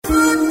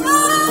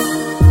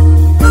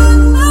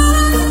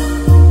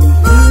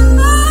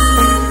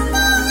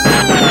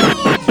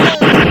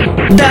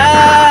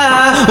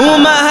Dá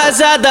uma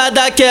rajada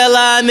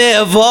daquela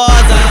nervosa.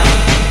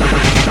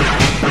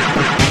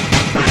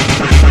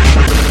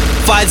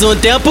 Faz um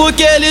tempo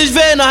que eles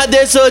vêm, nós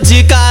deixou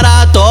de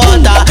cara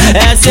torta.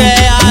 Essa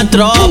é a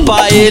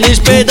tropa, eles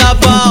peidam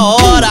pra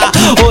hora.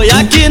 Oi,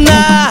 aqui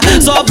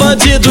só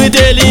bandido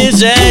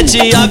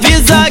inteligente.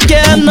 Avisa que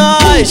é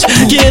nós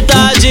que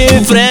tá de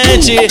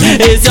frente.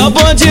 Esse é o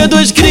bonde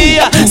dos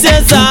cria,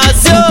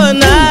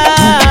 sensacional.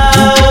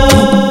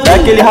 É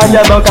aquele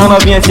rajadão que a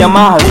novinha se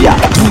amarra,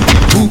 viado.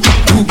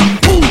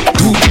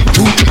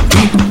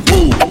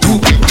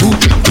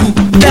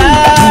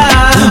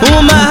 Dá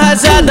uma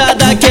rajada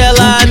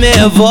daquela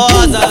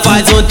nervosa.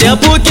 Faz um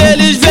tempo que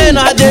eles vêm,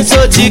 nós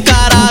deixou de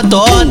cara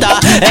torta.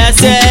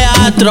 Essa é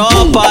a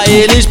tropa,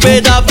 eles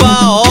peidam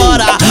pra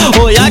hora.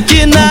 Oi,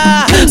 aqui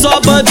só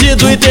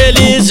bandido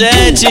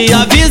inteligente.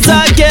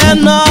 Avisa que é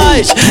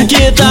nós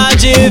que tá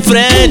de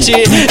frente.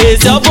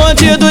 Esse é o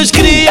bonde dos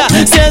cria,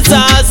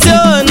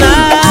 sensacional.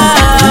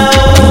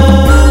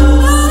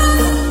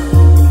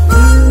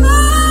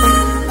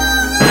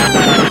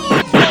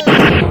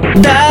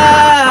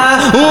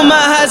 Dá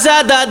uma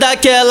rajada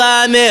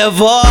daquela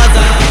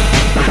nervosa.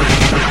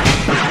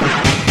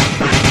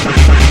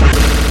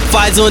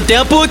 Faz um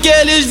tempo que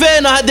eles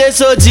vêm, nós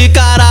deixou de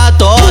cara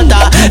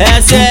torta.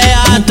 Essa é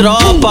a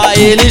tropa,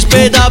 eles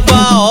peidam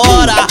pra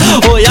hora.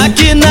 Oi,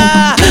 aqui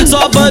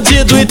só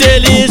bandido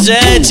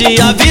inteligente.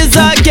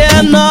 Avisa que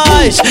é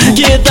nós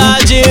que tá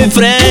de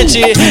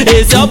frente.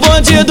 Esse é o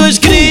bonde dos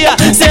cria,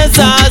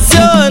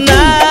 sensacional.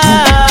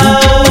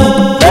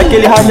 É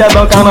aquele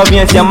rajadão que a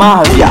novinha se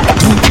amarra,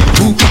 viado.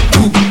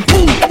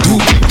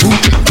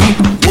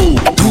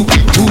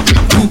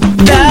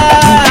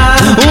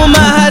 Dá uma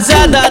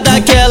rajada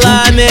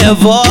daquela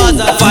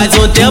nervosa. Faz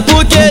um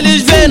tempo que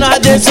eles vêm, nós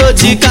deixou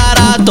de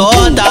cara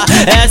torta.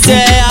 Essa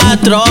é a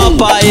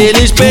tropa,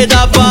 eles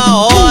peidam pra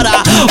hora.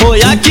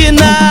 Oi, aqui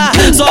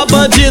só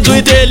bandido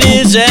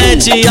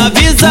inteligente.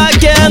 Avisa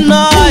que é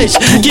nós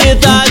que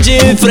tá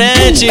de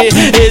frente.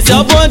 Esse é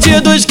o bonde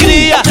dos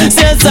cria,